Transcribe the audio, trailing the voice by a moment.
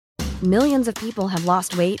Millions of people have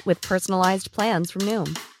lost weight with personalized plans from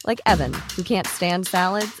Noom. Like Evan, who can't stand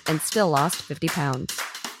salads and still lost 50 pounds.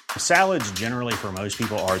 Salads generally for most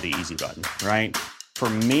people are the easy button, right? For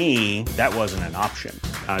me, that wasn't an option.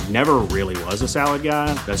 I never really was a salad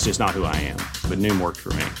guy. That's just not who I am. But Noom worked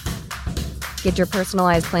for me. Get your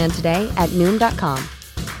personalized plan today at Noom.com.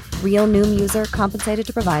 Real Noom user compensated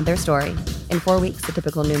to provide their story. In 4 weeks, the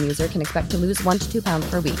typical Noom user can expect to lose 1 to 2 pounds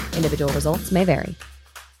per week. Individual results may vary.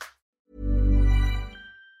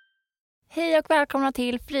 Hej och välkomna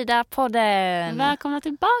till Frida-podden. Välkomna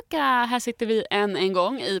tillbaka. Här sitter vi än en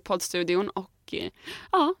gång i poddstudion och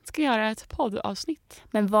ska göra ett poddavsnitt.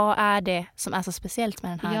 Men vad är det som är så speciellt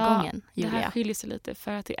med den här gången, Julia? Det här skiljer sig lite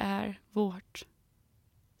för att det är vårt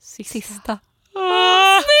sista.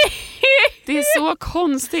 Det är så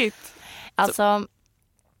konstigt. Alltså,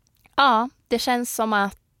 det känns som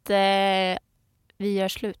att vi gör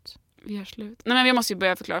slut. Nej, men vi måste ju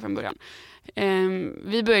börja förklara från början.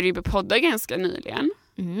 Vi började ju podda ganska nyligen.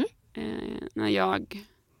 När jag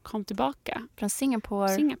kom tillbaka från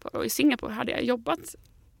Singapore. Och i Singapore hade jag jobbat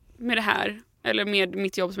med det här, eller med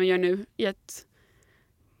mitt jobb som jag gör nu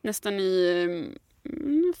nästan i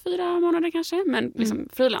 4 månader kanske, men liksom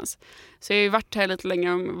frilans. Så jag har ju varit här lite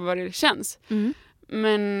längre än vad det känns.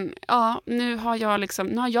 Men nu har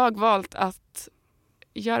jag valt att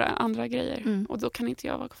göra andra grejer och då kan inte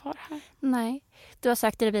jag vara kvar här. Nej, du har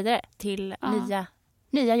sökt dig vidare till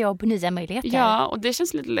nya jobb och nya möjligheter. Ja, och det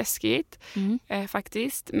känns lite läskigt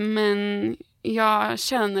faktiskt. Men jag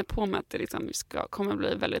känner på mig att det liksom kommer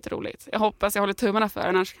bli väldigt roligt. Jag hoppas, jag håller tummarna för,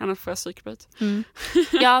 annars får jag psykbryt.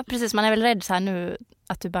 Ja, precis. Man är väl rädd så här nu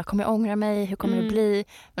att du bara kommer ångra mig. Hur kommer det bli?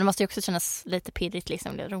 Men det måste ju också kännas lite pirrigt,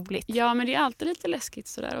 liksom, det är roligt. Ja, men det är alltid lite läskigt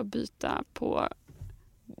sådär att byta på.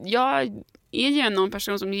 Jag är ju någon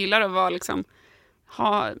person som gillar att vara liksom,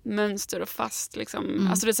 ha mönster och fast liksom.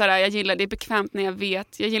 Alltså det är så här, jag gillar det är bekvämt när jag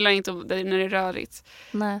vet. Jag gillar inte när det är rörigt.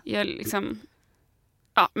 Nej.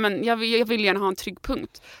 Men jag vill gärna ha en trygg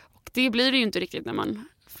punkt. Och det blir det ju inte riktigt när man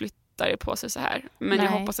flyttar på sig så här. Men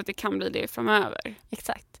jag hoppas att det kan bli det framöver.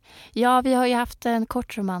 Exakt. Ja, vi har ju haft en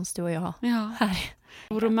kort romans, du och jag. Ja. Här.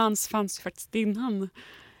 Och romans fanns ju faktiskt innan.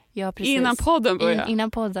 Ja, precis. Innan podden började.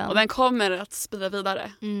 Innan podden. Och den kommer att sprida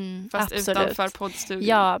vidare. Fast absolut. Utanför poddstudion.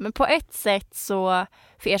 Ja, men på ett sätt så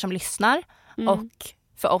för er som lyssnar och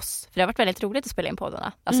för oss, för det har varit väldigt roligt att spela in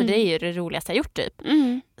poddarna. Alltså det är ju det roligaste jag gjort typ.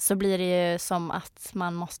 Så blir det ju som att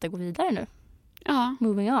man måste gå vidare nu. Ja.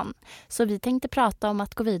 Moving on. Så vi tänkte prata om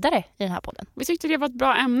att gå vidare i den här podden. Vi tyckte det var ett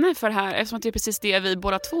bra ämne för det här eftersom det är precis det vi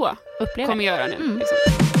båda två kommer göra nu. Liksom.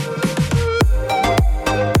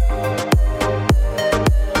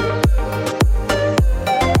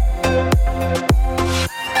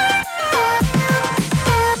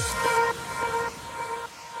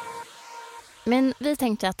 Men vi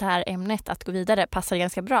tänkte att det här ämnet att gå vidare passar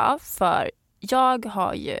ganska bra för jag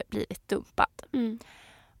har ju blivit dumpad.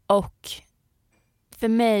 Och för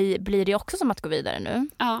mig blir det också som att gå vidare nu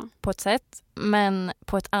på ett sätt. Men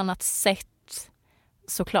på ett annat sätt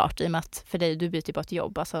såklart i och med att för dig, du byter ju bara ett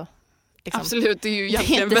jobb. Alltså, liksom, absolut, det är ju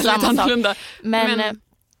egentligen väldigt annorlunda. Men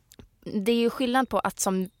det är ju skillnad på att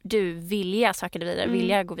som du vilja söka dig vidare,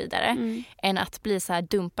 vilja gå vidare än att bli så här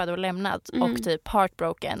dumpad och lämnad och typ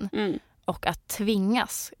heartbroken. Och att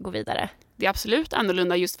tvingas gå vidare. Det är absolut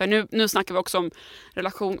annorlunda just för nu snackar vi också om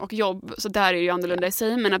relation och jobb. Så där är det ju annorlunda i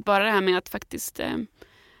sig. Men att bara det här med att faktiskt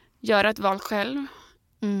göra ett val själv.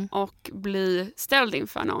 Och bli ställd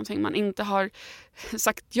inför någonting man inte har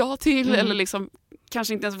sagt ja till. Eller liksom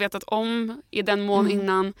kanske inte ens vetat om i den mån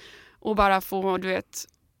innan. Och bara få, du vet,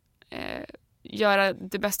 göra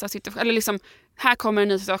det bästa av situationen. Eller liksom, här kommer en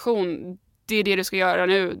ny situation. Det är det du ska göra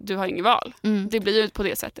nu. Du har inget val. Det blir ju på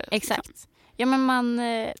det sättet. Exakt. Liksom. Ja, men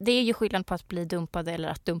det är ju skillnad på att bli dumpad eller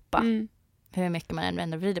att dumpa. Hur mycket man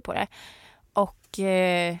ändå vrider på det. Och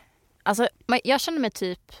alltså, jag känner mig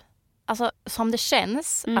typ alltså, som det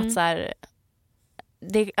känns att så här,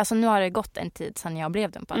 alltså, nu har det gått en tid sedan jag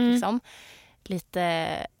blev dumpad. Liksom.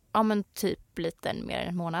 Lite, men typ lite mer än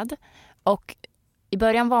en månad. Och i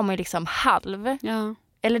början var man ju liksom halv. Ja.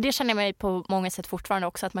 Eller det känner jag mig på många sätt fortfarande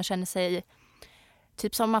också. Att man känner sig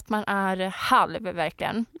typ som att man är halv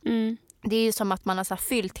verkligen. Det är ju som att man har så här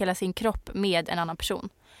fyllt hela sin kropp med en annan person.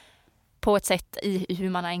 På ett sätt i hur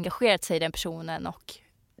man har engagerat sig i den personen och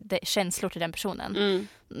känslor till den personen.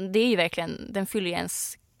 Det är ju verkligen, den fyller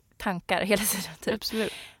ens tankar hela tiden. Typ.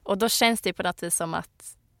 Absolut. Och då känns det på något vis som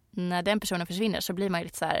att när den personen försvinner så blir man ju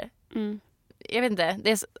lite så här... Jag vet inte,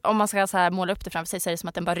 det är, om man ska så här måla upp det framför sig så är det som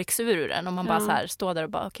att den bara rycks ur den. Och man bara så här står där och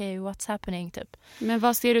bara okej, what's happening typ. Men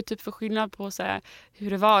vad ser du typ för skillnad på så här,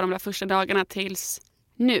 hur det var de där första dagarna tills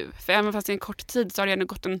nu? För även fast det är en kort tid så har det ändå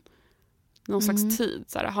gått någon slags tid?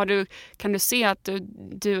 Så här, kan du se att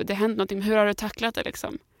det hänt någonting? Hur har du tacklat det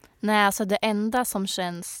liksom? Nej, alltså det enda som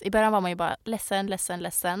känns... I början var man ju bara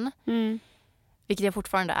ledsen. Vilket jag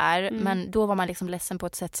fortfarande är. Men då var man liksom ledsen på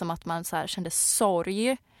ett sätt som att man så här kände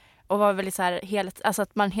sorg. Och var väldigt så här, alltså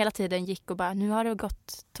att man hela tiden gick och bara, nu har det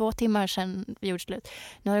gått 2 timmar sedan vi gjorde slut.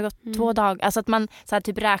 Nu har det gått 2 dagar. Alltså att man så här,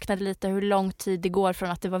 typ räknade lite hur lång tid det går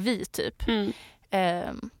från att det var vi typ.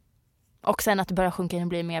 Och sen att det börjar sjunka in och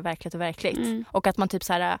bli mer verkligt och verkligt. Och att man typ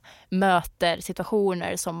så här möter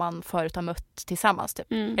situationer som man förut har mött tillsammans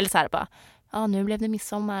typ. Eller så här bara, nu blev det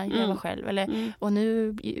midsommar, jag var själv. Eller, och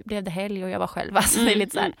nu blev det helg och jag var själv. Alltså det är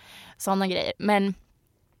lite så här, sådana grejer. Men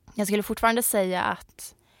jag skulle fortfarande säga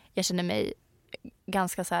att jag känner mig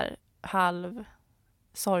ganska så här halv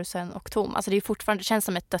sorgsen och tom. Alltså det känns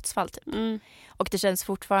som ett dödsfall typ. Och det känns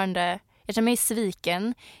fortfarande... Jag känner mig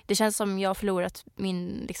sviken. Det känns som jag har förlorat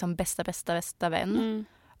min liksom bästa vän.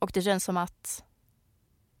 Och det känns som att...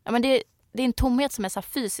 Ja, men det är en tomhet som är så här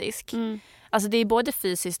fysisk. Alltså det är både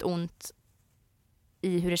fysiskt ont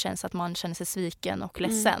i hur det känns att man känner sig sviken och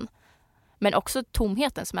ledsen. Men också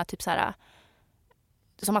tomheten som är typ så här...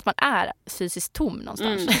 Som att man är fysiskt tom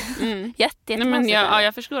någonstans. Nej, men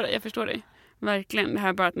jag förstår dig. Verkligen. Det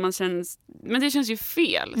här bara att man känns... Men det känns ju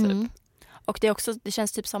fel. Typ. Och det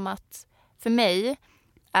känns typ som att... För mig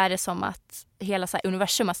är det som att hela så här,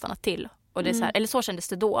 universum har stannat till. Och det är så här, eller så kändes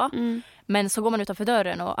det då. Men så går man utanför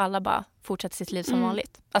dörren och alla bara fortsätter sitt liv som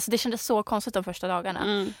vanligt. Alltså det kändes så konstigt de första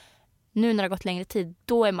dagarna. Nu när det har gått längre tid,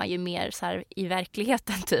 då är man ju mer så här, i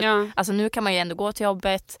verkligheten typ. Ja. Alltså nu kan man ju ändå gå till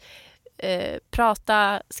jobbet,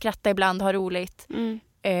 prata, skratta ibland, ha roligt.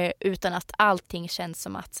 Utan att allting känns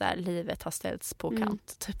som att så här, livet har ställts på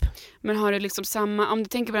kant typ. Men har du liksom samma, om du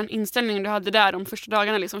tänker på den inställningen du hade där de första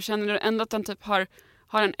dagarna liksom, känner du ändå att den typ har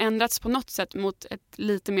den ändrats på något sätt mot ett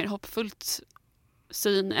lite mer hoppfullt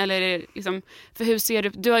syn, eller är det liksom, för hur ser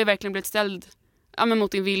du har ju verkligen blivit ställd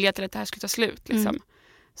mot din vilja till att det här skulle ta slut liksom.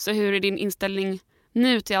 Så hur är din inställning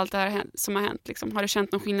nu till allt det här som har hänt liksom? Har du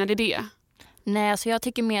känt någon skillnad i det? Nej, alltså jag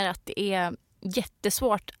tycker mer att det är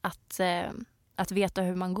jättesvårt att veta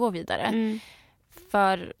hur man går vidare.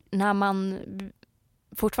 För när man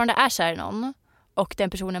fortfarande är kär i någon och den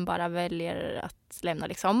personen bara väljer att lämna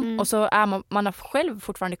liksom. Och så är man har själv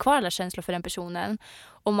fortfarande kvar alla känslor för den personen.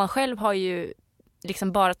 Och man själv har ju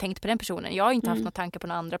liksom bara tänkt på den personen. Jag har inte haft några tankar på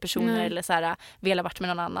några andra personer eller så här, velat varit med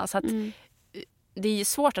någon annan. Så att det är ju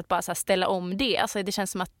svårt att bara så här, ställa om det. Alltså det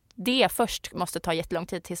känns som att det först måste ta jättelång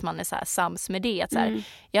tid tills man är så här sams med det. Att så här,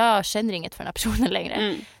 jag känner inget för den här personen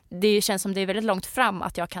längre. Det känns som det är väldigt långt fram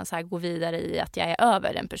att jag kan så här, gå vidare i att jag är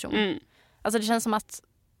över den personen. Alltså det känns som att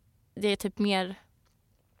det är typ mer...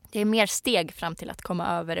 Det är mer steg fram till att komma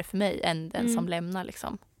över det för mig än den som lämnar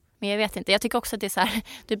liksom. Men jag vet inte. Jag tycker också att det är så här,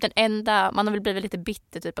 typ den enda... Man har väl blivit lite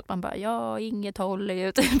bitter typ att man bara, inget håller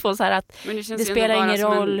ju typ på så här att det spelar ingen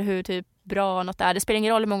roll hur typ bra något är. Det spelar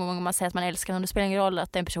ingen roll hur många gånger man säger att man älskar någon. Det spelar ingen roll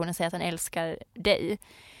att den personen säger att den älskar dig.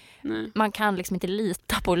 Nej. Man kan liksom inte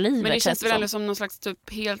lita på livet. Men det känns väl ändå som någon slags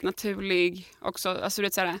typ helt naturlig också. Alltså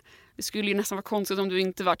det skulle ju nästan vara konstigt om du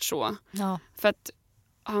inte varit så. Ja. För att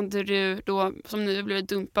hade du då som nu blivit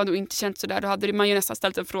dumpad och inte känt sådär, då hade man ju nästan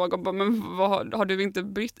ställt en fråga och bara, men vad har du inte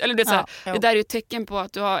brytt? Eller det är så här, det där är ju ett tecken på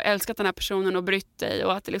att du har älskat den här personen och brytt dig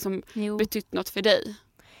och att det liksom betytt något för dig.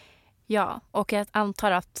 Ja, och jag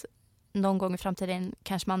antar att någon gång i framtiden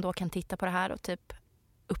kanske man då kan titta på det här och typ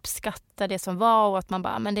uppskatta det som var och att man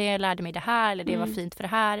bara, men det lärde mig det här eller det var fint för det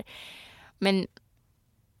här. Men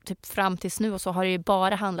typ fram tills nu och så har det ju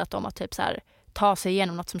bara handlat om att typ så här ta sig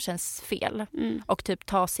igenom något som känns fel och typ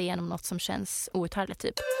ta sig igenom något som känns outhärdligt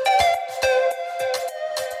typ.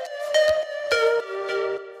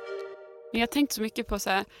 Jag har tänkt så mycket på så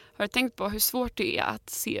här, har du tänkt på hur svårt det är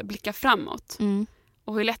att blicka framåt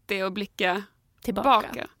och hur lätt det är att blicka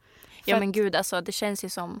tillbaka. Ja men gud, alltså det känns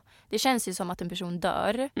ju som att en person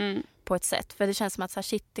dör på ett sätt. För det känns som att så här,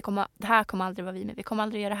 shit, det här kommer aldrig vara vi med. Vi kommer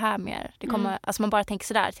aldrig göra det här mer. Det kommer, alltså man bara tänker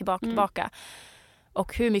sådär tillbaka.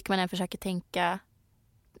 Och hur mycket man än försöker tänka,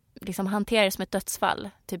 liksom hantera det som ett dödsfall,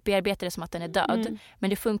 typ bearbeta det som att den är död. Men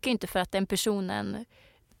det funkar inte för att den personen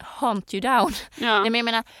haunt you down. Ja. Nej, men jag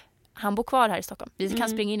menar, han bor kvar här i Stockholm. Vi kan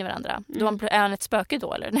springa in i varandra. Då är han ett spöke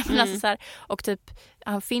då eller? Nej, men alltså, så här, och typ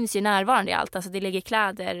han finns ju närvarande i allt. Alltså det ligger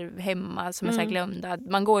kläder hemma som är så här glömda.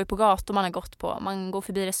 Man går ju på gator man har gått på. Man går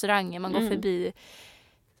förbi restauranger. Man går förbi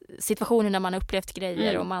situationer när man har upplevt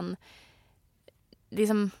grejer och man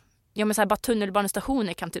liksom, men så här, bara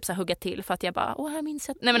tunnelbanestationer kan typ så här hugga till för att jag bara, här minns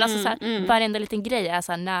jag. Nej men alltså så här, varenda liten grej är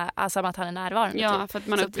så här, alltså att han är närvarande. Ja, typ. För att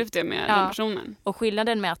man har upplevt det med den personen. Och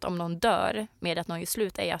skillnaden med att om någon dör med att någon gör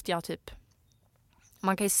slut är att jag typ,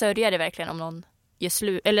 man kan ju sörja det verkligen om någon gör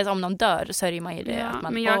slut, eller om någon dör så är man ju det att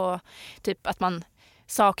man typ att man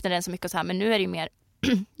saknar den så mycket och så här, men nu är det ju mer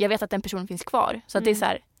jag vet att den personen finns kvar så att det är så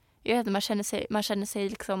här, jag vet inte, man känner sig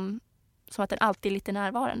liksom som att den alltid är lite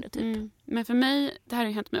närvarande typ. Men för mig, det här har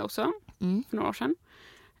ju hänt mig också för några år sedan.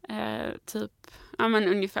 Typ, ja men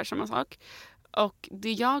ungefär samma sak. Och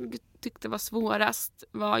det jag tyckte var svårast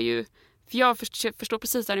var ju, för jag förstår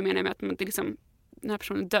precis vad du menar med att man, det liksom, den här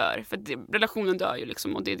personen dör. För relationen dör ju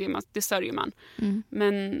liksom och det sörjer man.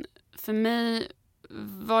 Men för mig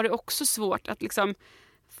var det också svårt att liksom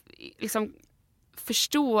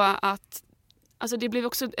förstå att, alltså det blev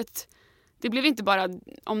också det blev inte bara,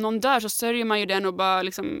 om någon dör så sörjer man ju den och bara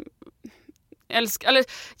liksom jag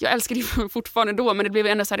älskar det fortfarande då, men det blev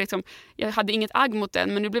ändå så här liksom, jag hade inget agg mot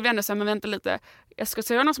den, men nu blev det ändå så här, men vänta lite, jag ska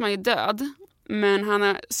säga någon som är död, men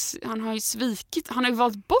han har ju svikit, han har ju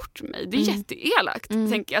valt bort mig, det är jätteelakt,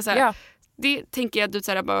 tänker jag så här. Det tänker jag att,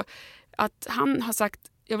 så här, bara, att han har sagt,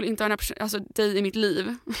 jag vill inte ha dig i mitt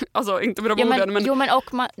liv. Alltså inte med de orden. Men... Jo, men och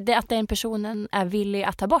att den personen är villig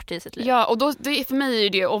att ta bort det i sitt liv. Ja, och då, för mig är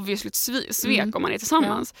det obviously svek om man är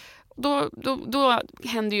tillsammans. Ja. Då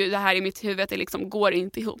händer ju det här i mitt huvud att det liksom går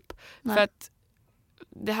inte ihop. Nej. För att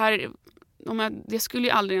det här, det skulle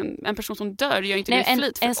ju aldrig, en person som dör gör inte det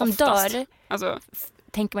flit. En som oftast. Dör, alltså,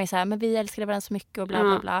 tänker man ju så här, men vi älskade varandra så mycket och bla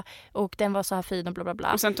bla bla. Och den var så här fin och bla bla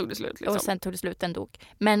bla. Och sen tog det slut. Liksom. Och sen tog det slut, den dog.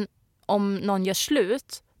 Men om någon gör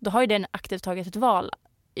slut, då har ju den aktivt tagit ett val.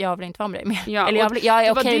 Jag vill inte vara med dig mer. Ja, eller jag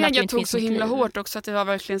det var det jag tog så himla hårt också. Att det var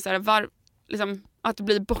verkligen så här, liksom, att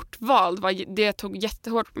bli bortvald, det tog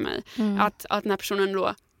jättehårt på mig. Att den här personen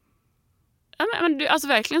då alltså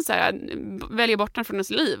verkligen så här, väljer bort den från ens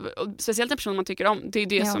liv. Och speciellt en person man tycker om. Det är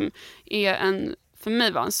det som är för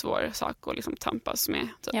mig var en svår sak att liksom tampas med.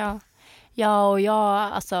 Typ. Ja, och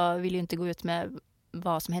jag alltså, vill ju inte gå ut med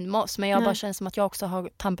vad som händer med oss. Men jag bara känner som att jag också har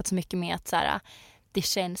tampat så mycket med att så här, det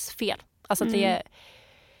känns fel. Alltså att det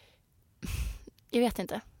jag vet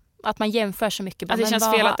inte. Att man jämför så mycket. Att det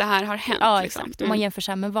känns fel att det här har hänt. Ja, liksom. exakt. Och man jämför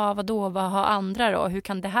så här, men vad har andra då? Hur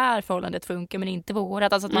kan det här förhållandet funka men inte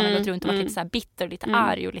vårat? Alltså att man har gått runt och varit lite så här bitter och lite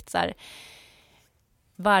arg och lite så här,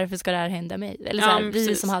 varför ska det här hända mig? Eller så här,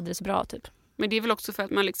 vi som hade det så bra typ. Men det är väl också för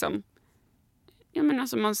att man liksom, ja men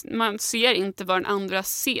alltså man ser inte vad den andra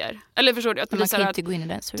ser. Eller förstår du? Att man kan inte gå in i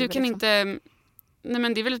den. Du kan inte, nej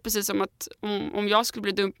men det är väl precis som att om jag skulle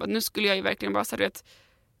bli dumpad, nu skulle jag ju verkligen bara säga att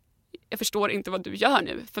jag förstår inte vad du gör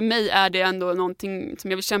nu. För mig är det ändå någonting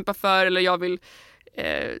som jag vill kämpa för eller jag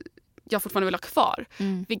fortfarande vill ha kvar.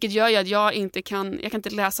 Vilket gör ju att jag kan inte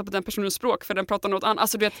läsa på den personens språk för den pratar något annat.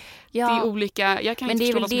 Alltså du vet, det är olika, jag kan inte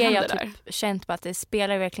förstå vad som händer där. Men det är väl det jag typ känt på att det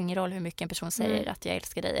spelar verkligen ingen roll hur mycket en person säger att jag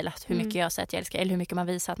älskar dig eller hur mycket jag säger att jag älskar eller hur mycket man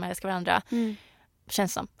visar att man älskar varandra.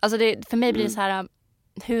 Känns som. Alltså för mig blir det så här,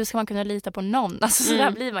 hur ska man kunna lita på någon? Alltså så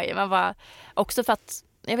där blir man ju. Man bara, också för att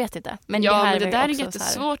jag vet inte. Men det här men det där är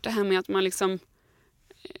jättesvårt, det här med att man liksom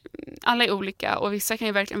alla är olika och vissa kan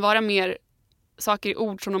ju verkligen vara mer saker i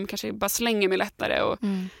ord som de kanske bara slänger med lättare och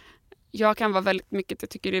jag kan vara väldigt mycket att jag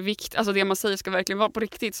tycker det är viktigt, alltså det man säger ska verkligen vara på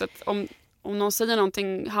riktigt, så att om någon säger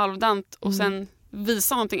någonting halvdant och sen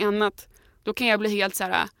visar någonting annat, då kan jag bli helt så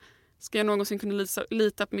här, ska jag någonsin kunna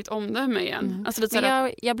lita på mitt omdöme igen? Alltså lite så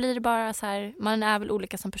här, jag blir bara så här, man är väl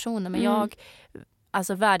olika som personer, men jag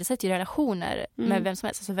alltså värdesätter ju relationer med vem som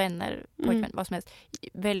helst, alltså vänner, pojkvän, vad som helst,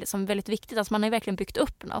 som väldigt viktigt. Alltså man har ju verkligen byggt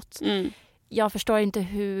upp något. Jag förstår inte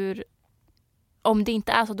hur, om det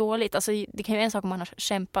inte är så dåligt, alltså det kan ju vara en sak om man har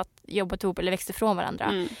kämpat, jobbat ihop eller växt ifrån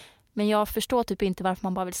varandra. Men jag förstår typ inte varför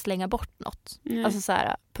man bara vill slänga bort något. Alltså så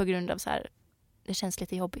här, på grund av så här, det känns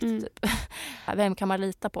lite jobbigt typ. Vem kan man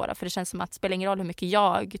lita på då? För det känns som att det spelar ingen roll hur mycket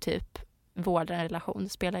jag typ vårdar en relation. Det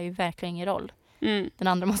spelar ju verkligen ingen roll. Den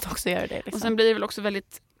andra måste också göra det. Liksom. Och sen blir det väl också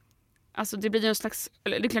väldigt, alltså det blir ju en slags,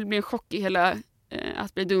 eller det kan bli en chock i hela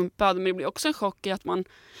att bli dumpad, men det blir också en chock i att man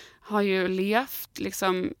har ju levt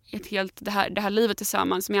liksom det här livet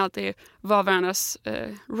tillsammans med alltid var varandras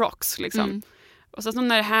rocks liksom. Och så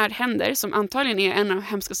när det här händer, som antagligen är en av de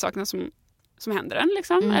hemska sakerna som händer en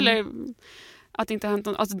liksom, eller att det inte har hänt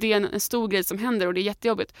något, alltså det är en stor grej som händer och det är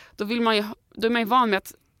jättejobbigt, då är man ju van med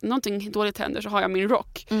att någonting dåligt händer så har jag min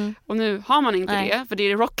rock. Och nu har man inte det, för det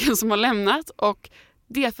är rocken som har lämnat. Och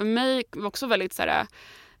det för mig var också väldigt så här,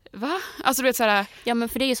 va? Alltså du vet så här. Ja, men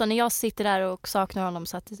för det är ju så när jag sitter där och saknar honom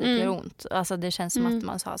så att det typ gör ont. Alltså det känns som att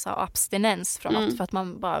man har så abstinens från något, för att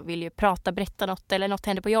man bara vill ju berätta något eller något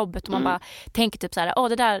händer på jobbet och man bara tänker typ så här,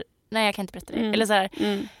 det där, nej jag kan inte berätta det. Eller så här,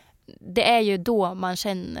 det är ju då man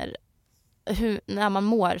känner när man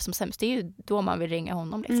mår som sämst, det är ju då man vill ringa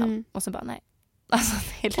honom liksom. Och så bara nej. Alltså,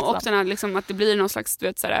 det är liksom. Och den här, liksom, att det blir någon slags, du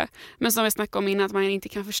vet, så här, men som vi snackade om innan, att man inte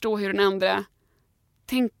kan förstå hur den andra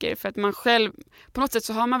tänker. För att man själv, på något sätt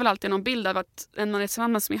så har man väl alltid någon bild av att en man är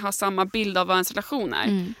tillsammans med har samma bild av vad ens relation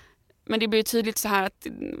är. Men det blir ju tydligt så här att...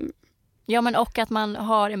 Ja, men och att man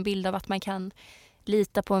har en bild av att man kan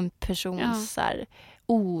lita på en persons så här,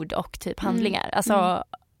 ord och typ handlingar. Alltså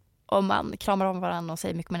om man kramar om varandra och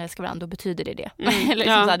säger mycket man älskar varandra, då betyder det. Eller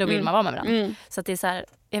så här, då vill man vara med varandra. Så att det är så här,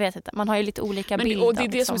 jag vet inte, man har ju lite olika bilder. Och det är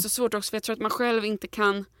det som är så svårt också, för jag tror att man själv inte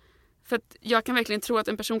kan... För att jag kan verkligen tro att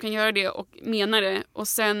en person kan göra det och mena det, och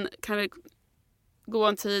sen kan det gå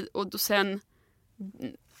en tid och då sen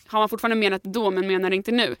har man fortfarande menat då men menar det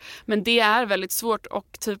inte nu. Men det är väldigt svårt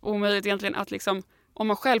och typ omöjligt egentligen att liksom, om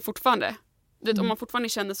man själv fortfarande om man fortfarande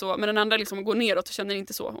känner så, men den andra liksom går neråt och känner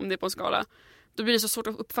inte så, om det är på en skala, då blir det så svårt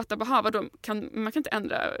att uppfatta, man kan inte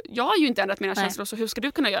ändra. Jag har ju inte ändrat mina känslor, så hur ska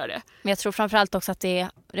du kunna göra det? Men jag tror framförallt också att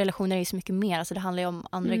relationer är så mycket mer, alltså det handlar ju om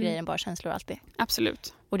andra grejer än bara känslor alltid.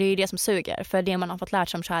 Absolut. Och det är ju det som suger, för det man har fått lärt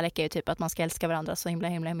sig om kärlek är ju typ att man ska älska varandra så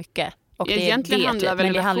himla mycket. Och egentligen handlar väl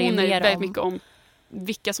relationer väldigt mycket om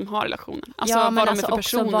vilka som har relationen. Alltså ja, vad de alltså är för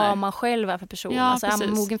personer. Också vad man själv är för person. Ja, alltså, är man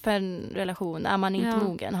mogen för en relation? Är man inte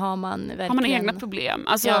mogen? Har man egna problem?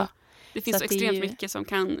 Alltså, det finns så extremt mycket som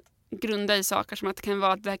kan grunda i saker, som att det kan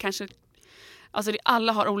vara att det här kanske... Alltså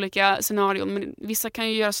alla har olika scenarion, men vissa kan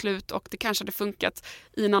ju göra slut och det kanske hade funkat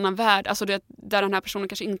i en annan värld. Alltså där den här personen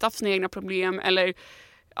kanske inte haft sina egna problem, eller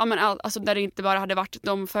alltså där det inte bara hade varit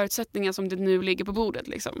de förutsättningar som det nu ligger på bordet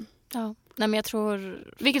liksom. Ja, nej men jag tror...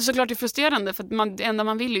 Vilket såklart är frustrerande, för att det enda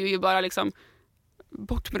man vill är ju bara liksom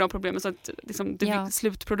bort med de problemen, så att liksom,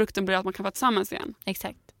 slutprodukten blir att man kan vara tillsammans igen.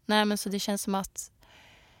 Exakt. Nej men så det känns som att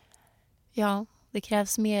det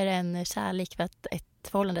krävs mer än kärlek för att ett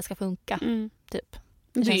förhållande ska funka. Typ.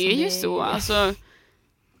 Det är ju så. Alltså,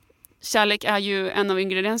 kärlek är ju en av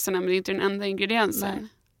ingredienserna, men det är inte den enda ingrediensen. Nej.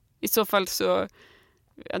 I så fall så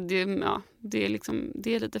det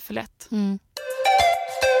är lite för lätt.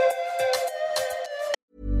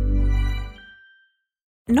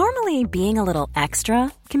 Normally, being a little extra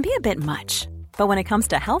can be a bit much. But when it comes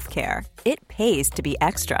to healthcare, it pays to be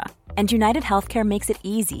extra. And United Healthcare makes it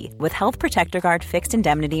easy with Health Protector Guard fixed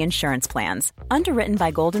indemnity insurance plans. Underwritten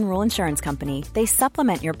by Golden Rule Insurance Company, they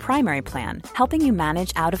supplement your primary plan, helping you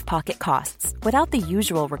manage out-of-pocket costs without the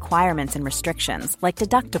usual requirements and restrictions like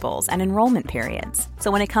deductibles and enrollment periods. So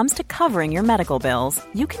when it comes to covering your medical bills,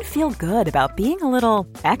 you can feel good about being a little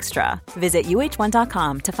extra. Visit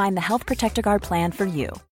uh1.com to find the Health Protector Guard plan for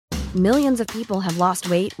you. Millions of people have lost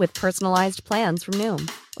weight with personalized plans from Noom.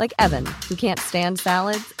 Like Evan, who can't stand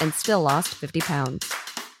salads and still lost 50 pounds.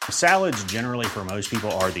 Salads generally for most people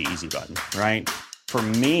are the easy button, right? For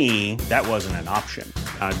me, that wasn't an option.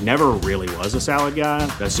 I never really was a salad guy.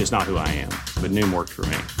 That's just not who I am. But Noom worked for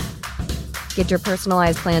me. Get your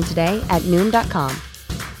personalized plan today at Noom.com.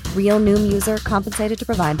 Real Noom user compensated to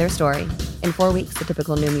provide their story. In 4 weeks, the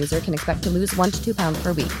typical Noom user can expect to lose 1 to 2 pounds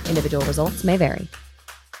per week. Individual results may vary.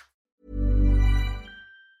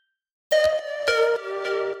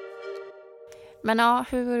 Men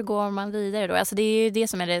hur går man vidare då? Alltså det är ju det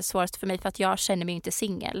som är det svåraste för mig, för att jag känner mig inte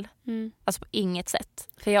singel. Alltså på inget sätt.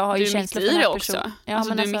 För jag har ju känslor för den här personen. Ja,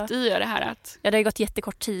 alltså du är mitt i det här att... Ja, det har gått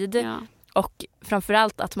jättekort tid. Ja. Och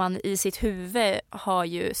framförallt att man i sitt huvud har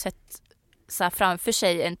ju sett så här framför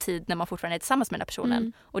sig en tid när man fortfarande är tillsammans med den här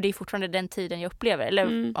personen. Och det är fortfarande den tiden jag upplever.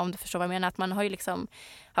 Eller om du förstår vad jag menar. Att man har ju liksom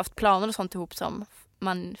haft planer och sånt ihop som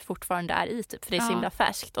man fortfarande är i typ. För det är så himla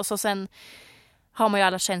färskt. Och så sen har man ju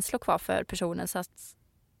alla känslor kvar för personen, så att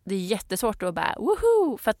det är jättesvårt att bara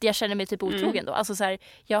woho, för att jag känner mig typ otrogen då. Alltså så här,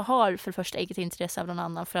 jag har för det första inget intresse av någon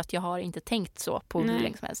annan, för att jag har inte tänkt så på hur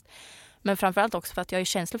länge som helst. Men framförallt också för att jag har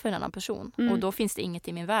känslor för en annan person. Och då finns det inget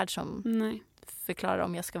i min värld som förklarar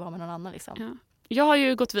om jag ska vara med någon annan liksom. Ja. Jag har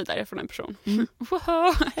ju gått vidare från en person.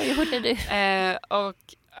 Wow. Hur gjorde du?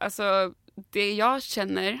 Och alltså det jag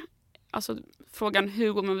känner, alltså frågan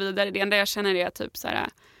hur går man vidare, det enda jag känner är typ så här,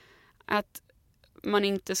 att man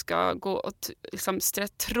inte ska gå och liksom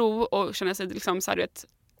tro och känna sig liksom så här,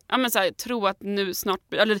 så här, tro att nu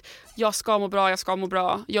snart, eller jag ska må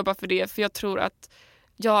bra, jobba för det, för jag tror att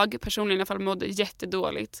jag personligen i alla fall mådde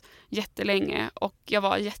jättedåligt jättelänge och jag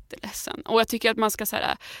var jätteledsen. Och jag tycker att man ska så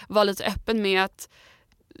här, vara lite öppen med att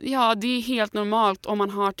det är helt normalt om man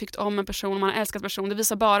har tyckt om en person, om man har älskat person. Det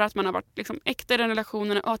visar bara att man har varit liksom äkta i den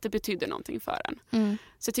relationen och att det betyder någonting för en.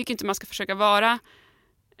 Så jag tycker inte man ska försöka vara...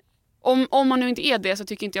 Om man nu inte är det, så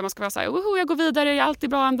tycker inte jag man ska vara så här, jag går vidare, jag är alltid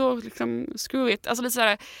bra ändå, liksom, screw it. Alltså lite så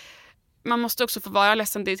här, man måste också få vara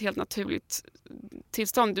ledsen, det är ett helt naturligt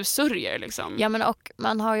tillstånd, du sörjer liksom. Ja, men och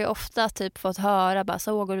man har ju ofta typ fått höra bara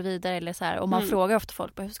så går du vidare eller så här, och man frågar ofta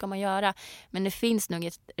folk på hur ska man göra, men det finns nog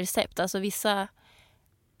ett recept. Alltså vissa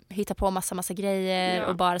hittar på massa grejer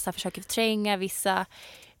och bara så här försöker förtränga. Vissa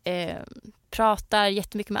pratar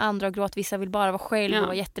jättemycket med andra och gråter. Vissa vill bara vara själv och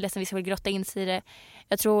vara jätteledsen. Vissa vill grotta in sig i det.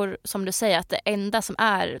 Jag tror, som du säger, att det enda som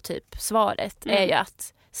är typ svaret är ju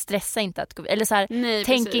att stressa inte att gå, eller så här,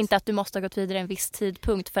 tänk inte att du måste ha gått vidare en viss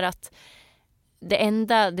tidpunkt, för att det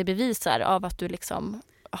enda det bevisar av att du liksom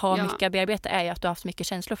har mycket att bearbeta är ju att du har haft mycket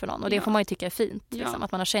känslor för någon, och det får man ju tycka är fint liksom,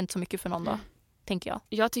 att man har känt så mycket för någon då, tänker jag.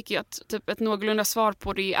 Jag tycker att typ ett någorlunda svar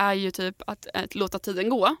på det är ju typ att låta tiden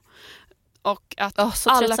gå. Och att så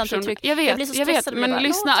alla personer, jag vet men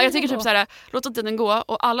lyssna, jag tycker typ så här, låta tiden gå,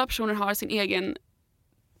 och alla personer har sin egen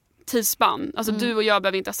tidsspann. Alltså du och jag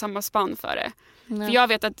behöver inte ha samma spann för det. Nej. För jag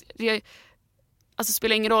vet att det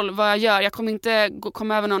spelar ingen roll vad jag gör. Jag kommer inte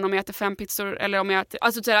komma över någon om jag äter 5 pizzor eller om jag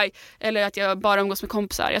äter, eller att jag bara umgås med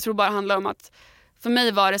kompisar. Jag tror bara det handlar om att för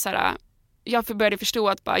mig var det så här, jag började förstå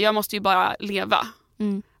att jag måste ju bara leva.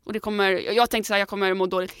 Och jag tänkte så här, jag kommer må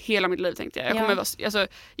dåligt hela mitt liv, tänkte jag.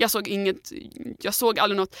 Jag såg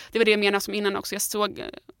aldrig något. Det var det jag menade som innan också.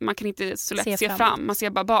 Man kan inte så lätt se fram. Man ser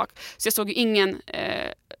bara bak. Så jag såg ingen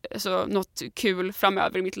något kul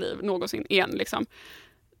framöver i mitt liv någonsin igen liksom.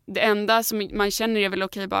 Det enda som man känner är väl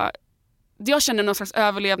jag känner någon slags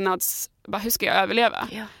hur ska jag överleva?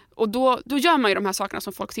 Ja. Och då gör man ju de här sakerna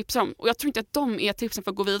som folk tipsar om. Och jag tror inte att de är tipsen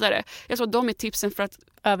för att gå vidare. Jag tror att de är tipsen för att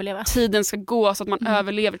överleva. Tiden ska gå så att man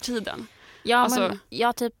överlever tiden. Ja,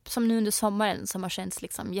 men typ som nu under sommaren som har känts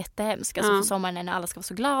liksom jättehemskt. Alltså för sommaren när alla ska vara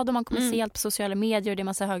så glada och man kommer se allt på sociala medier och det är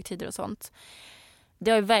massa högtider och sånt.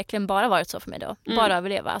 Det har ju verkligen bara varit så för mig då. Bara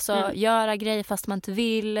överleva. Alltså göra grejer fast man inte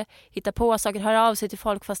vill. Hitta på saker, höra av sig till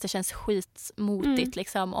folk fast det känns skitmotigt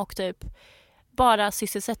liksom. Och typ bara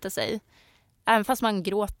sysselsätta sig. Även fast man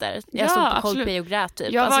gråter. Jag stod på Coldplay och grät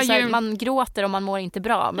typ. Man gråter om man mår inte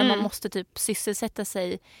bra. Men man måste typ sysselsätta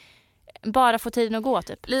sig. Bara få tiden att gå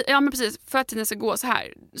typ. Ja men precis, för att tiden ska gå så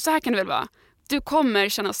här kan det väl vara. Du kommer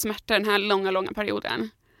känna smärta den här långa perioden.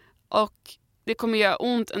 Och det kommer göra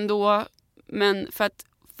ont ändå. Men för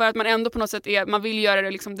att man ändå på något sätt man vill göra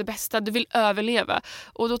det liksom det bästa. Du vill överleva.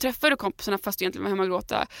 Och då träffar du kompisarna fast du egentligen var hemma och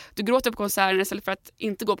gråta. Du gråter på konserten istället för att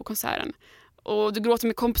inte gå på konserten. Och du gråter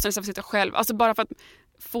med kompisarna istället för att sitta själv. Alltså bara för att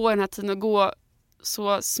få den här tiden att gå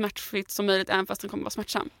så smärtfritt som möjligt, även fast den kommer vara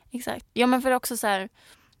smärtsam. Exakt. Ja, men för också så här,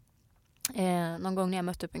 någon gång när jag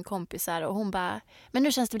mötte upp en kompis här, och hon bara, men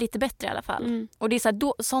nu känns det lite bättre i alla fall. Och det är så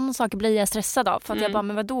här, sådana saker blir jag stressad av. För att jag bara,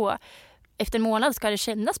 men vadå? Efter en månad ska det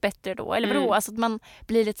kännas bättre då? Eller vadå? Alltså att man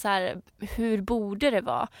blir lite så här, hur borde det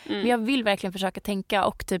vara? Men jag vill verkligen försöka tänka,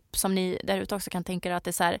 och typ som ni där ute också kan tänka, att det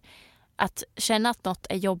är så här, att känna att något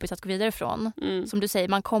är jobbigt att gå vidare ifrån. Som du säger,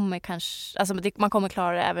 man kommer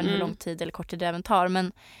klara det även hur lång tid eller kort tid det även tar.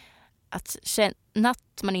 Men att känna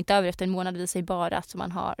att man inte över efter en månad visar bara att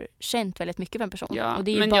man har känt väldigt mycket för en person. Ja, och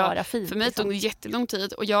det är ju bara fint. För mig tog det jättelång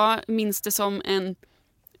tid, och jag minns det som en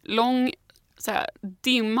lång så här,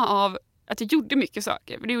 dimma av att jag gjorde mycket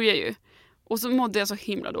saker. För det gjorde jag ju. Och så mådde jag så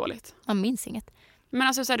himla dåligt. Man minns inget. Men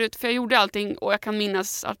alltså så här, för jag gjorde allting, och jag kan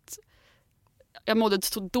minnas att jag mådde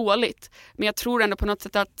så dåligt. Men jag tror ändå på något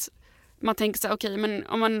sätt att man tänker så här, okej, men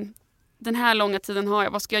om den här långa tiden har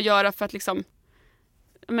jag, vad ska jag göra för att liksom,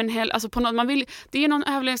 alltså på något, det är någon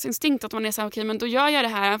överlevnadsinstinkt att man är så här, okej, men då gör jag det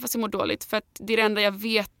här fast jag mår dåligt, för att det är det enda jag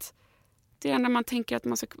vet. Det är det enda man tänker att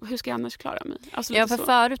hur ska jag annars klara mig? Alltså, för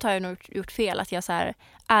förut har jag nog gjort fel, att jag så här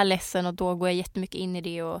är ledsen och då går jag jättemycket in i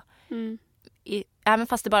det, och även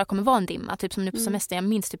fast det bara kommer vara en dimma, typ som nu på semester, jag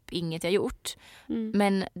minns typ inget jag gjort.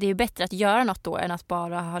 Men det är ju bättre att göra något då än att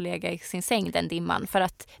bara ha legat i sin säng den dimman, för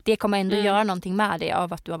att det kommer ändå göra någonting med det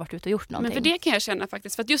av att du har varit ute och gjort någonting. Men för det kan jag känna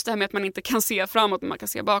faktiskt, för att just det här med att man inte kan se framåt men man kan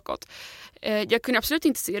se bakåt. Jag kunde absolut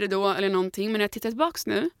inte se det då eller någonting, men när jag tittar tillbaka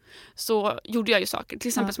nu så gjorde jag ju saker. Till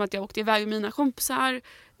exempel som att jag åkte iväg med mina kompisar,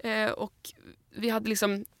 och vi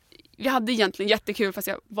hade egentligen jättekul, fast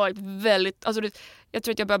jag varit väldigt, alltså jag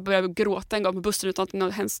tror att jag började gråta en gång på bussen utan att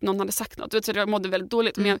någon hade sagt något. Jag mådde väldigt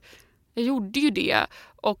dåligt, men jag gjorde ju det,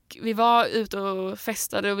 och vi var ute och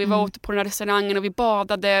festade, och vi var ute på den här restaurangen, och vi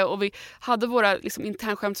badade, och vi hade våra liksom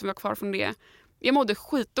internskämt som var kvar från det. Jag mådde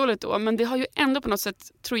skitdåligt då, men det har ju ändå på något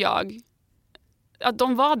sätt, tror jag, att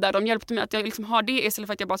de var där, de hjälpte mig, att jag liksom har det istället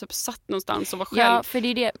för att jag bara typ satt någonstans och var själv. Ja, för det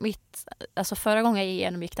är det alltså förra gången jag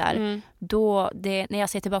genomgick där, då när jag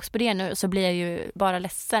ser tillbaka på det nu så blir jag ju bara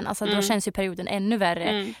ledsen. Alltså då känns ju perioden ännu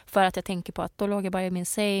värre, för att jag tänker på att då låg jag bara i min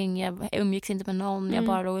säng, jag umgicks inte med någon, jag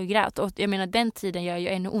bara låg och grät. Och jag menar, den tiden gör ju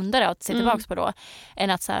ännu ondare att se tillbaka på då, än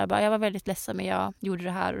att så här, bara, jag var väldigt ledsen men jag gjorde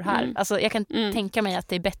det här och det här. Alltså jag kan tänka mig att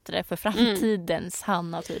det är bättre för framtidens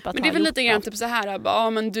Hanna typ att. Men det är väl lite grann typ så här, bara,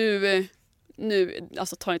 men du nu,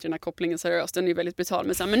 alltså ta inte den här kopplingen seriöst, den är ju väldigt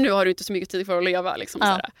brutal, men nu har du inte så mycket tid för att leva liksom,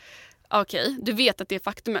 såhär. okej, du vet att det är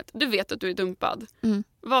faktumet. Du vet att du är dumpad.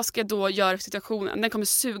 Vad ska jag då göra för situationen? Den kommer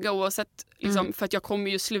suga oavsett. Liksom, för att jag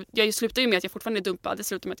kommer ju slutar ju med att jag fortfarande är dumpad. Det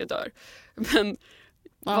slutar med att jag dör. Men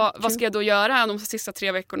vad ska jag då göra de sista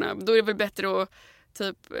 3 veckorna? Då är det väl bättre att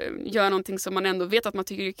typ göra någonting som man ändå vet att man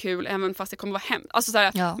tycker är kul, även fast det kommer vara hemskt. Alltså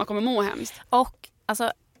såhär, man kommer må hemskt. Och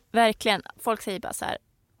alltså verkligen, folk säger bara så här: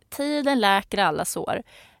 tiden läker alla sår.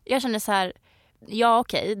 Jag känner så här, ja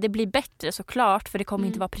okej, det blir bättre såklart, för det kommer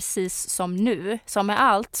inte vara precis som nu. Som med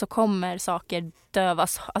allt så kommer saker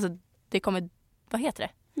dövas, alltså det kommer, vad heter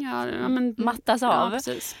det? Mattas av. Ja,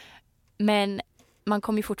 precis. Men man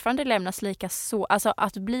kommer ju fortfarande lämnas lika så, alltså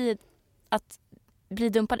att bli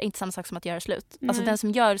dumpad är inte samma sak som att göra slut. Alltså den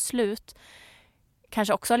som gör slut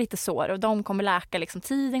kanske också har lite sår och de kommer läka liksom,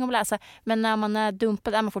 tiden kommer läsa. Men när man är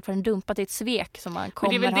dumpad är man fortfarande dumpad. Det är ett svek som man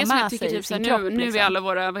kommer ha med sig i sin kropp. Nu är alla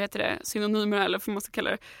våra, vad heter det, synonymer eller vad man ska kalla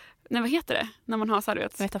det. Nej, vad heter det? När man har så här,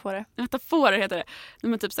 vet, metaforer heter det.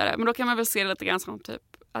 Men typ så här, men då kan man väl se det lite grann som typ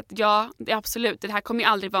att ja, det är absolut, det här kommer ju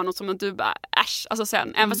aldrig vara något som du bara äsch, alltså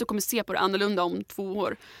sen, även fast du kommer se på det annorlunda om 2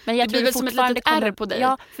 år. Men jag det blir väl som ett litet ärr på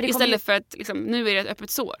dig, för istället för att liksom, nu är det ett öppet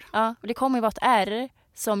sår. Ja, och det kommer ju vara ett ärr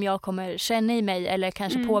som jag kommer känna i mig eller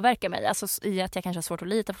kanske påverka mig. Alltså i att jag kanske har svårt att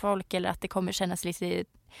lita på folk eller att det kommer kännas lite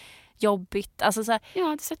jobbigt. Alltså, så här,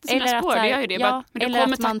 ja, det sätter sina spår, det gör ju det. Ja, men eller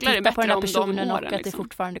kommer att man tittar på den här personen och att det liksom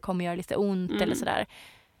fortfarande kommer göra lite ont eller sådär.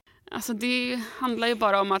 Alltså det handlar ju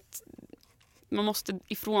bara om att man måste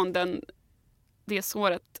ifrån det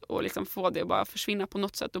såret och liksom få det bara försvinna på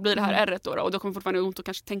något sätt. Då blir det här ärret då och då kommer fortfarande ont att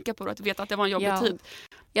kanske tänka på det, att veta att det var en jobbig tid.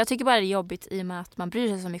 Jag tycker bara det är jobbigt i och med att man bryr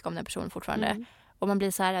sig så mycket om den personen fortfarande. Och man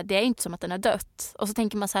blir så här, det är inte som att den har dött. Och så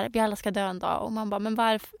tänker man så här, vi alla ska dö en dag. Och man bara, men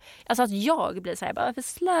varför? Alltså att jag blir så här, varför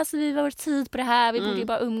slösar vi vår tid på det här? Vi borde ju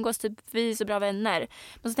bara umgås, typ, vi är så bra vänner.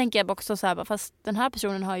 Men så tänker jag också så här, fast den här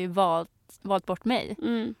personen har ju valt bort mig.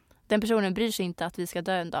 Den personen bryr sig inte att vi ska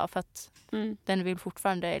dö en dag för att den vill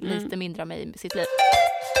fortfarande lite mindre av mig i sitt liv.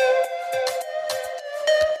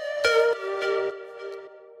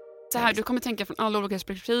 Så här, du kommer tänka från alla olika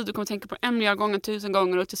perspektiv, du kommer tänka på 1 miljard gånger, 1000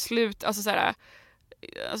 gånger och till slut, alltså så här,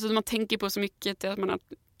 alltså man tänker på så mycket att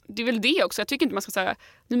det är väl det också. Jag tycker inte man ska säga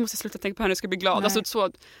nu måste jag sluta tänka på henne, jag ska bli glad. Alltså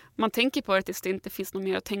så man tänker på det tills det inte finns något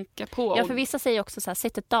mer att tänka på. Ja, för vissa säger också så här,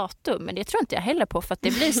 sätt ett datum, men det tror inte jag heller på, för att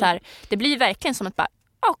det blir så här, det blir verkligen som att bara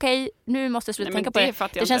okej, nu måste jag sluta tänka på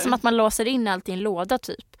det. Det känns som att man låser in allt i en låda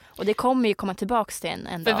typ. Och det kommer ju komma tillbaks till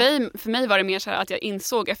en dag. För mig var det mer så här att jag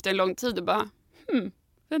insåg efter en lång tid och bara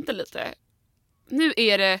vänta lite. Nu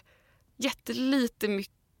är det jättelite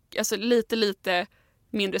mycket, alltså lite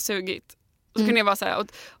mindre sugigt. Och så kunde jag vara så här, och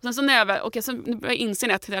sen så när jag så började jag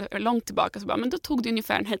inse att jag är långt tillbaka så bara, men då tog det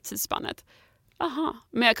ungefär en helt tidsspannet. Aha,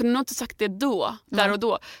 men jag kunde nog inte sagt det där och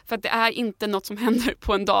då, för att det är inte något som händer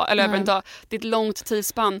på en dag eller över en dag. Det är ett långt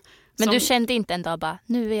tidsspann. Men du kände inte en dag bara,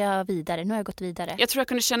 nu är jag vidare, nu har jag gått vidare. Jag tror jag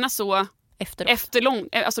kunde känna så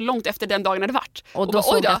långt efter den dagen hade varit. Och då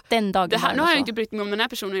såg jag att den dagen nu har jag inte brytt mig om den här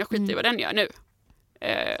personen, jag skiter i vad den gör nu.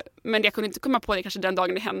 Men jag kunde inte komma på det kanske den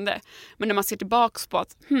dagen det hände. Men när man ser tillbaks på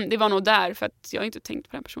att det var nog där, för att jag har inte tänkt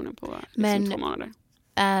på den personen på 2 månader.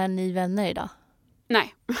 Är ni vänner idag?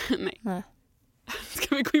 Nej.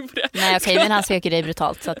 Ska vi gå in på det? Nej, okej, men han söker dig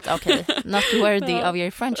brutalt, så att okej, not worthy of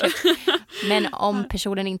your friendship. Men om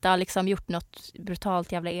personen inte har liksom gjort något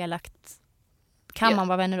brutalt jävla elakt, kan man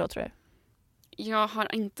vara vänner då, tror du? Jag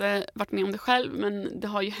har inte varit med om det själv, men det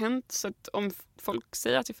har ju hänt, så att om folk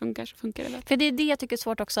säger att det funkar så funkar det. För det är det jag tycker är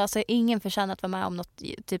svårt också, alltså ingen förtjänar att vara med om något,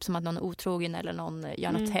 typ som att någon är otrogen eller någon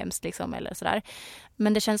gör något hemskt liksom, eller sådär.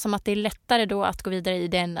 Men det känns som att det är lättare då att gå vidare i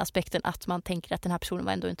den aspekten att man tänker att den här personen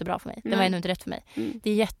var ändå inte bra för mig. Den var ändå inte rätt för mig. Det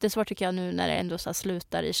är jättesvårt tycker jag nu när det ändå så här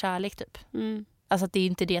slutar i kärlek typ. Alltså att det är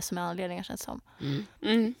inte det som är anledningen, känns som.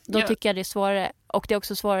 Då tycker jag det är svårare. Och det är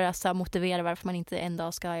också svårare att så här, motivera varför man inte en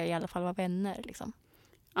dag ska i alla fall vara vänner. Liksom.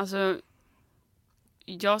 Alltså,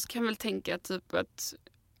 jag kan väl tänka typ att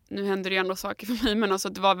nu händer det ju ändå saker för mig, men alltså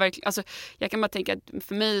det var verkligen, alltså jag kan bara tänka att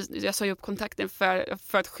för mig, jag sa ju upp kontakten för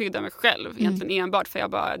att skydda mig själv egentligen enbart, för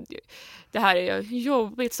jag bara, det här är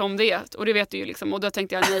jobbigt som det är, och det vet du ju liksom, och då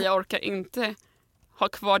tänkte jag nej, jag orkar inte ha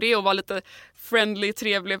kvar det och vara lite friendly,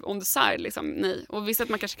 trevlig on the side liksom, nej. Och visst att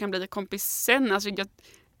man kanske kan bli kompis sen, alltså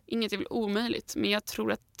inget är väl omöjligt, men jag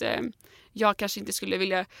tror att jag kanske inte skulle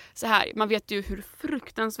vilja så här, man vet ju hur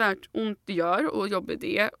fruktansvärt ont det gör och jobbigt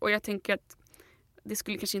det är, och jag tänker att det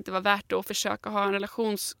skulle kanske inte vara värt att försöka ha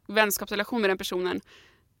en vänskapsrelation med den personen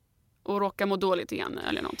och råka må dåligt igen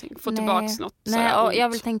eller någonting. Få tillbaks något. Nej, och jag har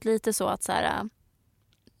väl tänkt lite så att så här,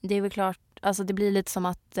 det är väl klart, alltså det blir lite som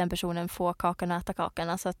att den personen får kakan och äta kakan,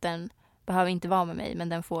 alltså att den behöver inte vara med mig, men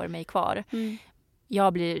den får mig kvar.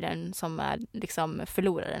 jag blir den som är liksom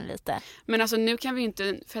förloraren lite. Men alltså nu kan vi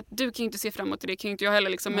inte, för att du kan ju inte se framåt, och det kan ju inte jag heller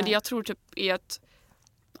liksom. Men det jag tror typ är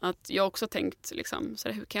att jag också tänkt liksom, så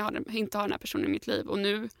här, hur kan jag inte ha den här personen i mitt liv? Och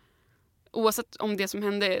nu, oavsett om det som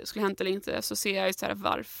hände skulle hänt eller inte, så ser jag ju så här,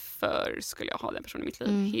 varför skulle jag ha den personen i mitt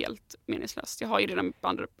liv? Helt meningslöst. Jag har ju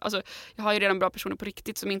redan bra personer på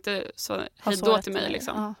riktigt som inte sa hej då till mig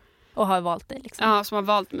liksom. Ja. Och har valt dig liksom. Ja, som har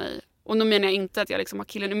valt mig. Och nu menar jag inte att jag liksom har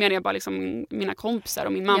killen, nu menar jag bara liksom mina kompisar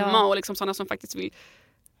och min mamma och liksom sådana som faktiskt vill.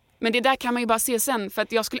 Men det där kan man ju bara se sen, för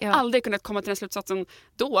att jag skulle aldrig kunna komma till den slutsatsen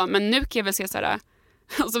då, men nu kan jag väl se så här,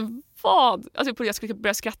 alltså vad? Alltså jag skulle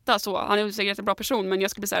börja skratta så, han är säkert en bra person, men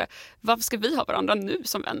jag skulle bli så här, varför ska vi ha varandra nu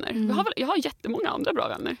som vänner? Jag har jättemånga andra bra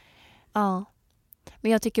vänner. Ja,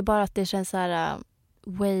 men jag tycker bara att det känns så här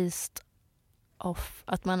waste of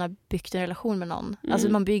att man har byggt en relation med någon. Alltså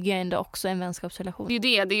man bygger ändå också en vänskapsrelation.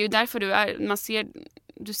 Det är ju därför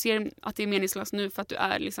du ser att det är meningslöst nu, för att du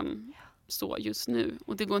är liksom så just nu.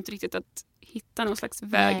 Och det går inte riktigt att hitta någon slags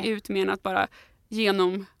väg ut med att bara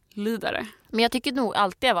genomlida det. Men jag tycker nog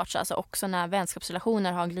alltid har varit så, alltså också när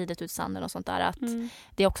vänskapsrelationer har glidit ut sanden och sånt där, att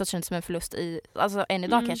det också känns som en förlust i, alltså än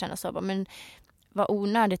idag kan jag känna så, men vad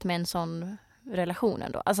onödigt med en sån relation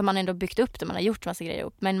ändå. Alltså man har ändå byggt upp det, man har gjort massa grejer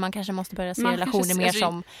upp, men man kanske måste börja se relationer mer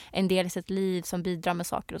som en del i sitt liv som bidrar med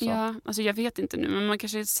saker och så. Ja, alltså jag vet inte nu, men man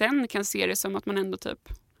kanske sen kan se det som att man ändå typ,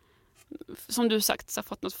 som du sagt, så har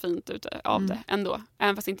fått något fint ut av det ändå.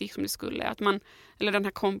 Även fast det inte gick som det skulle. Att man, eller den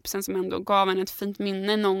här kompisen som ändå gav en ett fint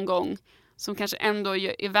minne någon gång, som kanske ändå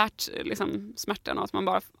är värt liksom, smärtan, och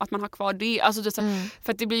att man har kvar det. Alltså, det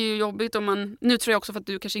för att det blir ju jobbigt om man, nu tror jag också för att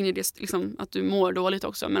du kanske är inne i det liksom, att du mår dåligt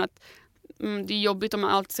också, men att det är jobbigt om man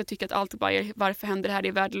alltid ska tycka att allt bara är, varför händer det här, det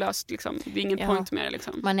är värdelöst liksom. Det är ingen point med det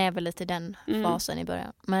liksom. Man är väl lite i den fasen i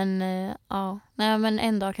början. Men men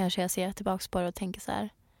en dag kanske jag ser tillbaka på det och tänker så här,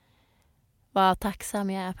 vad tacksam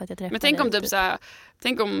jag är för att jag träffade. Men tänk om typ så här,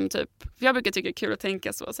 för jag brukar tycka det är kul att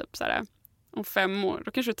tänka så här, om 5 år,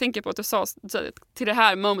 då kanske du tänker på att du sa till det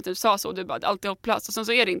här momentet du sa så, och du bara allt är hopplöst, och sen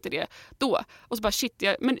så är det inte det då, och så bara shit,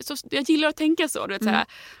 jag gillar att tänka så, du vet så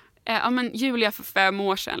här, men Julia för 5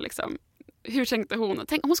 år sedan liksom, hur tänkte hon?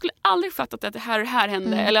 Hon skulle aldrig fattat att det här och det här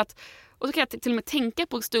hände, eller att, och så kan jag till och med tänka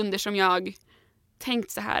på stunder som jag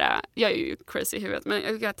tänkt så här, jag är ju crazy i huvudet, men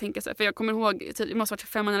jag kan tänka så här, för jag kommer ihåg, det måste ha varit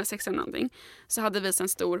 5 eller 6 eller någonting, så hade vi en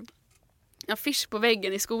stor affisch på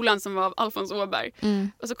väggen i skolan som var av Alfons Åberg.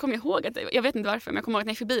 Och så kom jag ihåg att, jag vet inte varför, men jag kommer ihåg att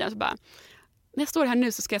när jag är förbi här så bara, när jag står här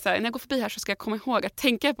nu så ska jag så här, när jag går förbi här så ska jag komma ihåg att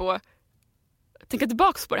tänka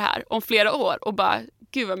tillbaks på det här om flera år och bara,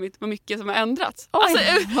 gud vad mycket som har ändrats.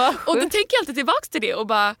 Och då tänker jag alltid tillbaks till det och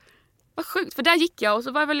bara, vad sjukt, för där gick jag och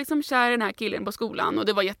så var jag väl liksom kär i den här killen på skolan, och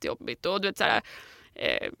det var jättejobbigt, och du vet så här,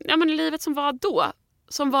 men livet som var då,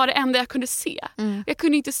 som var det enda jag kunde se. Jag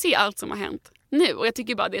kunde inte se allt som har hänt nu, och jag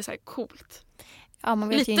tycker bara det är så här coolt. Ja, man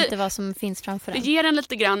vet ju inte vad som finns framför en. Det ger en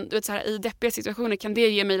lite grann, du vet så här, i deppiga situationer kan det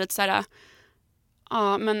ge mig lite så här,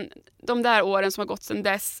 ja, men de där åren som har gått sedan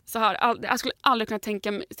dess, så har jag skulle aldrig kunna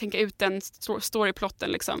tänka ut den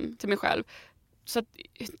storyplotten liksom till mig själv. Så att,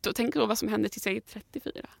 då tänker jag vad som hände till sig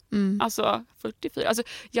 34. Alltså 44. Alltså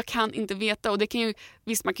jag kan inte veta, och det kan ju,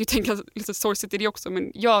 visst man kan ju tänka lite sorgset i det också,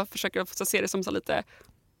 men jag försöker se det som så lite,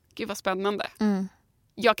 gud vad spännande.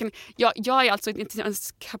 Jag är alltså inte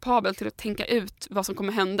ens kapabel till att tänka ut vad som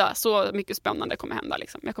kommer hända. Så mycket spännande kommer hända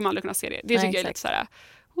liksom. Jag kommer aldrig kunna se det. Det tycker jag är lite så här.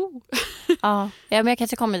 Ja, men jag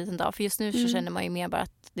kanske kommer dit en dag, för just nu så känner man ju mer bara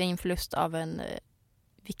att det är en förlust av en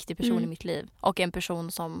viktig person i mitt liv, och en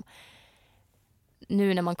person som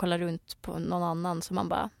nu när man kollar runt på någon annan så man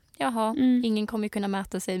bara, jaha, ingen kommer ju kunna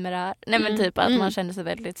mäta sig med det här. Nej, men typ att man känner sig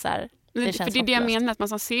väldigt så här, det känns för det är det jag menar, att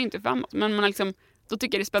man ser inte framåt, men man liksom, då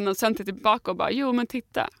tycker jag det är spännande att sen titta tillbaka och bara, jo men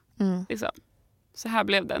titta liksom. Så här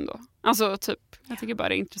blev det ändå. Alltså typ, jag tycker bara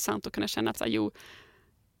det är intressant att kunna känna att så här, jo,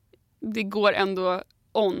 det går ändå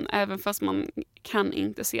on, även fast man kan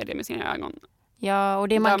inte se det med sina ögon. Ja, och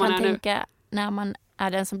det man kan tänka när man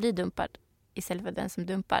är den som blir dumpad istället för den som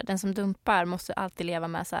dumpar. Den som dumpar måste alltid leva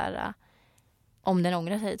med så här, om den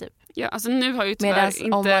ångrar sig typ. Ja, alltså nu har ju tyvärr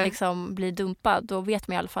inte... om man liksom blir dumpad, då vet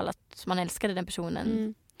man i alla fall att man älskade den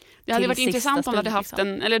personen. Det hade varit intressant om du hade haft liksom.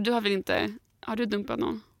 en, eller du har väl inte, har du dumpat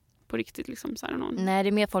någon på riktigt liksom så här, någon? Nej, det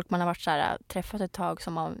är mer folk man har varit så här, träffat ett tag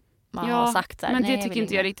som man har sagt så här, men nej, det tycker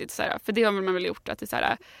inte jag riktigt så här, för det har man väl gjort att det är så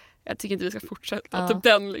här, jag tycker inte vi ska fortsätta typ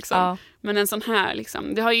den liksom. Men en sån här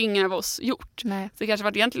liksom, det har ju ingen av oss gjort. Nej. Så det kanske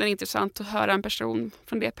varit egentligen intressant att höra en person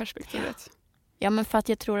från det perspektivet. Ja, men för att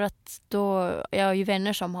jag tror att då, jag har ju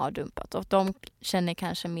vänner som har dumpat, och de känner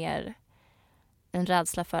kanske mer en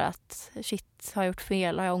rädsla för att shit, har jag gjort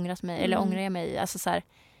fel, har jag ångrat mig eller ångrar jag mig, alltså så här,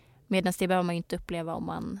 medan det behöver man ju inte uppleva om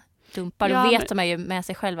man dumpar. Då vet man ju med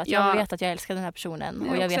sig själv att jag vet att jag älskar den här personen.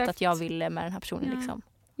 Och jag vet att jag ville med den här personen. Liksom.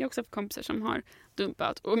 Jag har också haft kompisar som har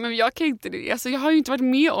dumpat. Men jag kan inte det. Alltså, jag har ju inte varit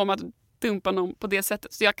med om att dumpa någon på det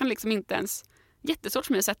sättet. Så jag kan liksom inte ens jättesvårt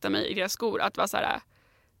för mig att sätta mig i deras skor. Att vara så här,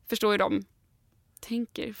 förstå hur de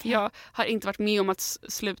tänker. För jag har inte varit med om att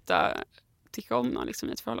sluta tycka om någon liksom,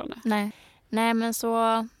 i ett förhållande. Nej, men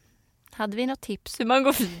så hade vi något tips hur man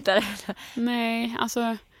går vidare? Nej,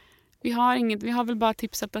 alltså vi har väl bara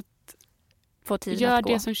tipsat att få tiden gör att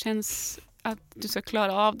gå. Det som känns att du ska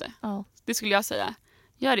klara av det. Ja. Det skulle jag säga.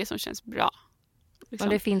 Gör det som känns bra. Liksom.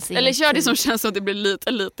 Det finns eller gör det som känns att det blir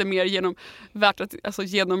lite mer värt att alltså,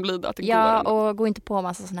 genomlida att det går. Ja, och gå inte på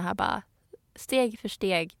massa såna här bara steg för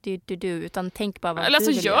steg, utan tänk bara vad eller du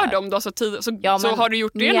så vill gör de då så har du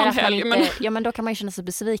gjort det någon helg. Men då kan man ju känna sig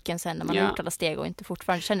besviken sen när man har gjort alla steg och inte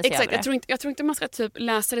fortfarande känner sig exakt, över det. Jag tror inte man ska typ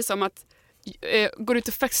läsa det som att går ut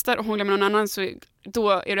och festar och hånglar med någon annan så då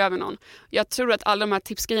är det över någon. Jag tror att alla de här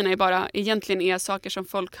tipsgrejerna egentligen är saker som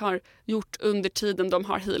folk har gjort under tiden de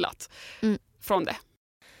har healat från det.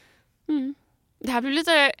 Det här blir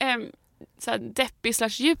lite så här deppig /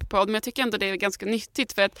 djup på, men jag tycker ändå det är ganska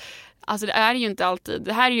nyttigt för att alltså, det är ju inte alltid.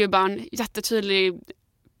 Det här är ju bara en jättetydlig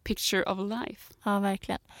picture of life. Ja,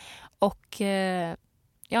 verkligen. Och det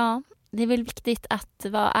är väl viktigt att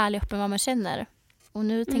vara ärlig och öppen vad man känner. Och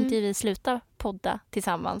nu tänkte vi sluta podda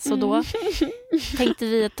tillsammans. Så då tänkte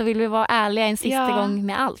vi att då vill vi vara ärliga en sista gång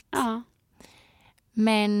med allt. Ja.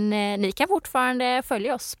 Men ni kan fortfarande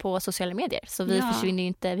följa oss på sociala medier. Så vi försvinner ju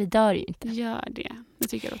inte, vi dör ju inte. Gör det. Det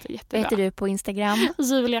tycker jag låter jättebra. Vad heter du på Instagram?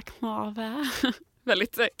 Julia Knave.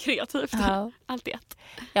 Väldigt kreativt. Ja. Allt det.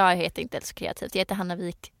 Jag heter inte så kreativt. Jag heter Hanna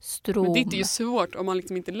Wikström. Men det är inte ju svårt om man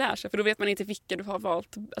liksom inte lär sig. För då vet man inte vilka du har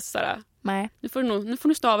valt. Alltså, såhär, nej. Nu får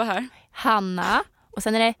du stava här. Hanna. Och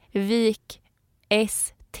sen är det Vik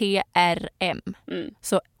STRM.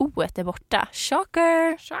 Så O-et är borta.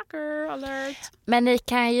 Shocker alert. Men ni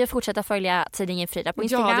kan ju fortsätta följa Tidningen Frida på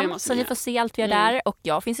Instagram. Så ni får se allt vi gör där. Och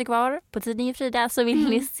jag finns ju kvar på Tidningen Frida. Så vill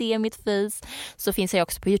ni se mitt face så finns jag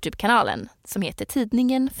också på YouTube-kanalen som heter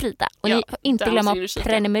Tidningen Frida. Och ni får inte glömma att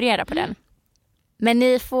prenumerera på den. Men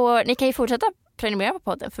ni kan ju fortsätta prenumerera på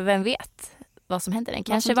podden. För vem vet vad som händer. Den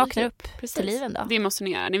kanske vaknar upp till liven då. Det måste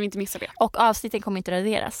ni göra, ni vill inte missa det. Och avsnitten kommer inte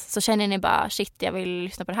raderas. Så känner ni bara, shit jag vill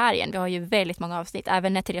lyssna på det här igen. Vi har ju väldigt många avsnitt.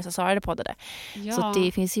 Även när Therese och Sara poddade. Ja, så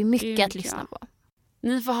det finns ju mycket att lyssna på.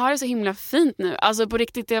 Ni får ha det så himla fint nu. Alltså på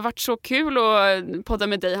riktigt, det har varit så kul att podda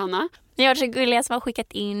med dig, Hanna. Ni har varit så gulliga som har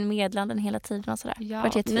skickat in meddelanden hela tiden och sådär.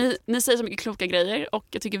 Ja, ni säger så mycket kloka grejer och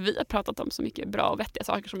jag tycker vi har pratat om så mycket bra och vettiga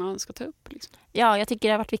saker som man ska ta upp. Liksom. Ja, jag tycker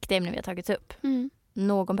det har varit viktiga ämnen vi har tagit upp.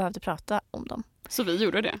 Någon behövde prata om dem. Så vi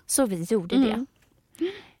gjorde det. Det.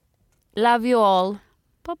 Love you all.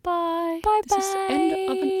 Bye bye. Bye This is the end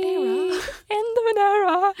of an era. End of an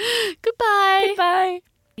era. Goodbye. Goodbye.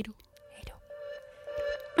 Hejdå. Hejdå.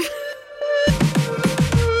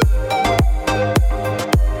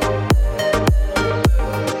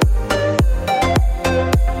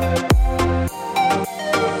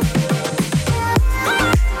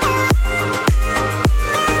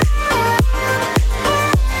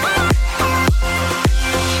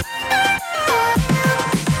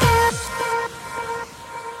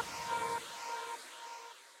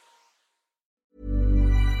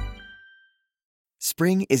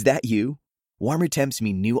 Spring, is that you? Warmer temps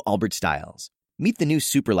mean new Allbirds styles. Meet the new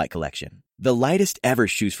Superlight collection, the lightest ever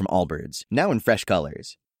shoes from Allbirds, now in fresh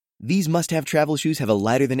colors. These must-have travel shoes have a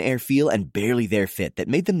lighter-than-air feel and barely-there fit that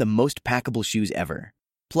made them the most packable shoes ever.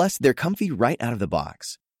 Plus, they're comfy right out of the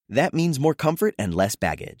box. That means more comfort and less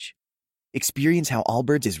baggage. Experience how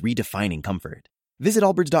Allbirds is redefining comfort. Visit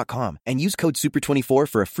allbirds.com and use code SUPER24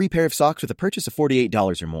 for a free pair of socks with a purchase of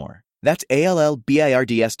 $48 or more. That's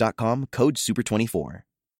ALLBIRDS.com, code SUPER24.